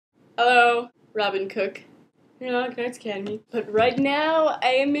Hello, Robin Cook, Interlochen Arts Academy. But right now, I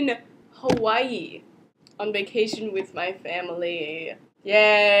am in Hawaii on vacation with my family.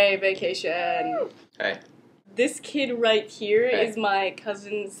 Yay, vacation! Hey. This kid right here is my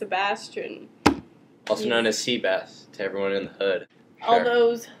cousin Sebastian. Also known as Seabass to everyone in the hood. All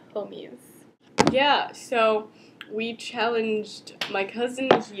those homies. Yeah, so we challenged my cousin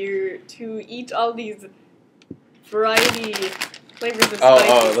here to eat all these variety flavors of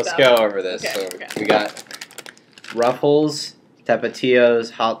spicy let's stuff. go over this. Okay, So okay. we got Ruffles, Tapatios,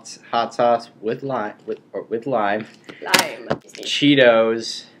 hot sauce with lime, Lime.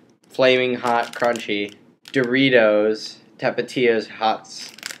 Cheetos, flaming hot crunchy, Doritos, Tapatios,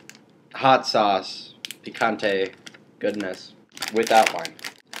 hot sauce, picante goodness without lime,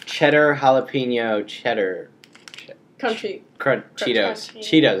 cheddar jalapeno cheddar, Crunchy. Cheetos, Crunchy.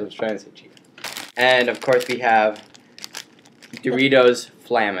 Cheetos. I was trying to say Cheetos, and of course we have Doritos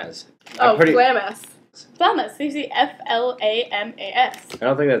Flamas. Flamas. Flamas. You see Flamas. I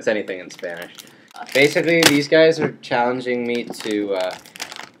don't think that's anything in Spanish. Basically, these guys are challenging me to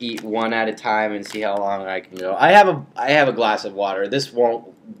eat one at a time and see how long I can go. I have a glass of water. This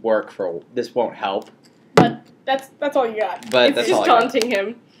won't work this won't help. But that's all you got. But It's that's just all I got. taunting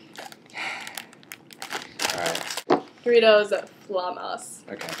him. All right. Doritos Flamas.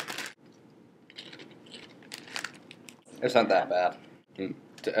 Okay. It's not that bad.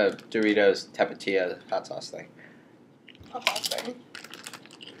 Doritos Tapatio hot sauce thing.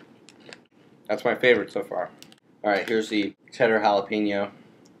 That's my favorite so far. All right, here's the cheddar jalapeno.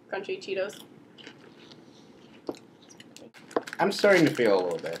 Crunchy Cheetos. I'm starting to feel a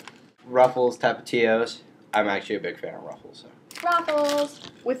little bit. Ruffles, Tapatios. I'm actually a big fan of Ruffles. So. Ruffles.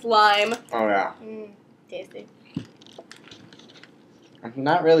 With lime. Oh yeah. Tasty. I'm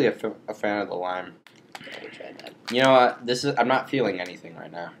not really a fan of the lime. Yeah, we tried that. You know what? I'm not feeling anything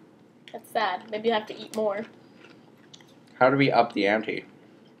right now. That's sad. Maybe you have to eat more. How do we up the ante?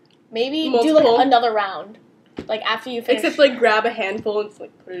 Maybe do Multiple. like another round. Like after you finish. Except like grab a handful and just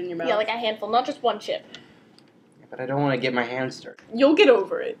like put it in your mouth. Yeah, like a handful, not just one chip. But I don't want to get my hands dirty. You'll get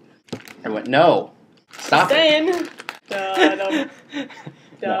over it. I went, no. Stop it. Saying. Da-dum.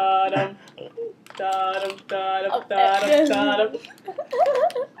 Da-dum. Da-dum. Da-dum. Da-dum. Da-dum.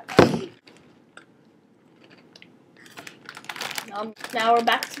 Now we're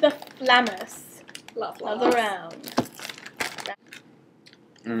back to the Flamas. Another Another round.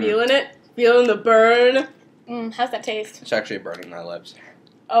 Feeling it? Feeling the burn? How's that taste? It's actually burning my lips.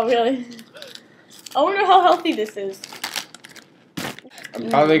 Oh, really? I wonder how healthy this is. I'm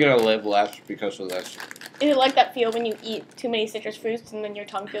probably going to live less because of this. Is it like that feel when you eat too many citrus fruits and then your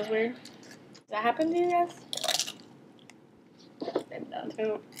tongue feels weird? Does that happen to you guys? Maybe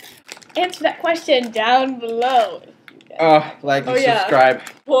not. Answer that question down below. Like and yeah. subscribe.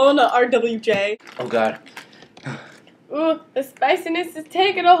 Pull on the RWJ. Oh, God. Ooh, the spiciness is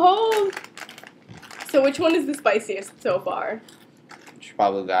taking a hold. So which one is the spiciest so far? It's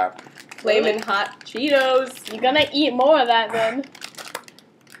probably that. Flamin' hot Cheetos. You're gonna eat more of that then.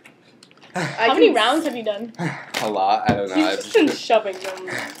 How many rounds have you done? A lot. I don't know. He's just been shoving them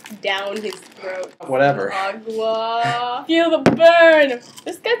down his throat. Whatever. Agua. Feel the burn.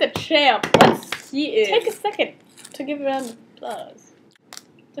 This guy's a champ. Let's He is. take a second to give a round of applause.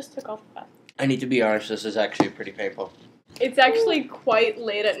 Just took off the I need to be honest. This is actually pretty painful. It's actually quite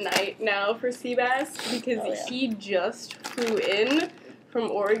late at night now for Seabass because Oh, yeah. he just flew in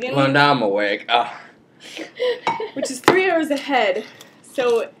from Oregon, Well, now I'm awake. which is 3 hours ahead.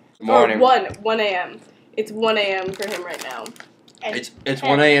 So, Morning. 1 a.m. It's 1 a.m. for him right now. And It's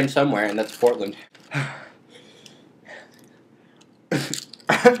 1 a.m. somewhere, and that's Portland.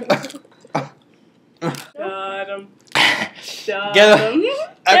 Got him. Got Get him.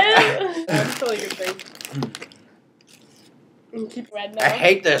 I That's totally a good thing. And keep red I now.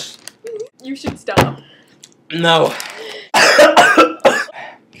 hate this. You should stop. No.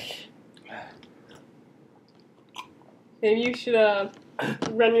 Maybe you should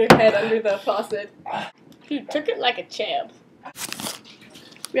run your head under the faucet. He took it like a champ.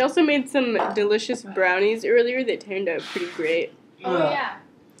 We also made some delicious brownies earlier. They turned out pretty great. Oh yeah.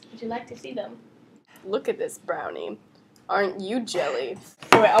 Would you like to see them? Look at this brownie. Aren't you jelly?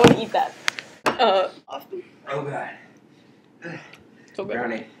 Oh, wait, I want to eat that. Oh God. So good.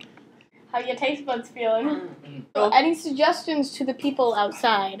 Brownie. How your taste buds feeling? Any suggestions to the people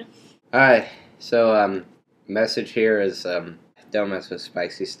outside? Alright, so message here is don't mess with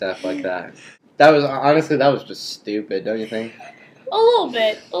spicy stuff like that. That was just stupid, don't you think? A little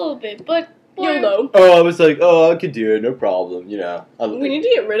bit, but YOLO. Oh, I was like, oh, I could do it, no problem, you know. We need to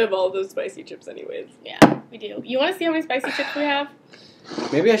get rid of all those spicy chips anyways. Yeah, we do. You want to see how many spicy chips we have?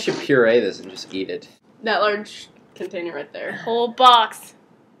 Maybe I should puree this and just eat it. That large container right there. Whole box.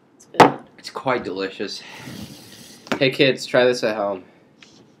 It's quite delicious. Hey kids, try this at home.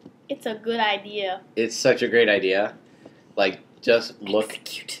 It's a good idea. It's such a great idea. Like, just look.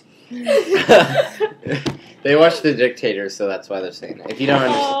 Execute. They watch The Dictator, so that's why they're saying that. If you don't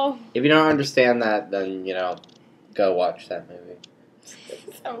Oh, understand that, then go watch that movie.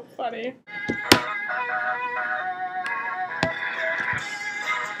 so funny.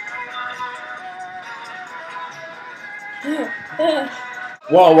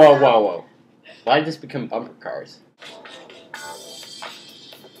 Whoa, whoa, whoa, whoa! Why did this become bumper cars?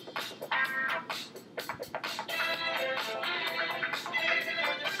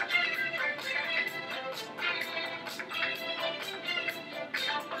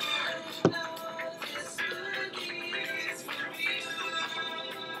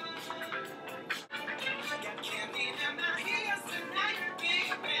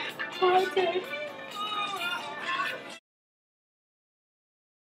 Okay.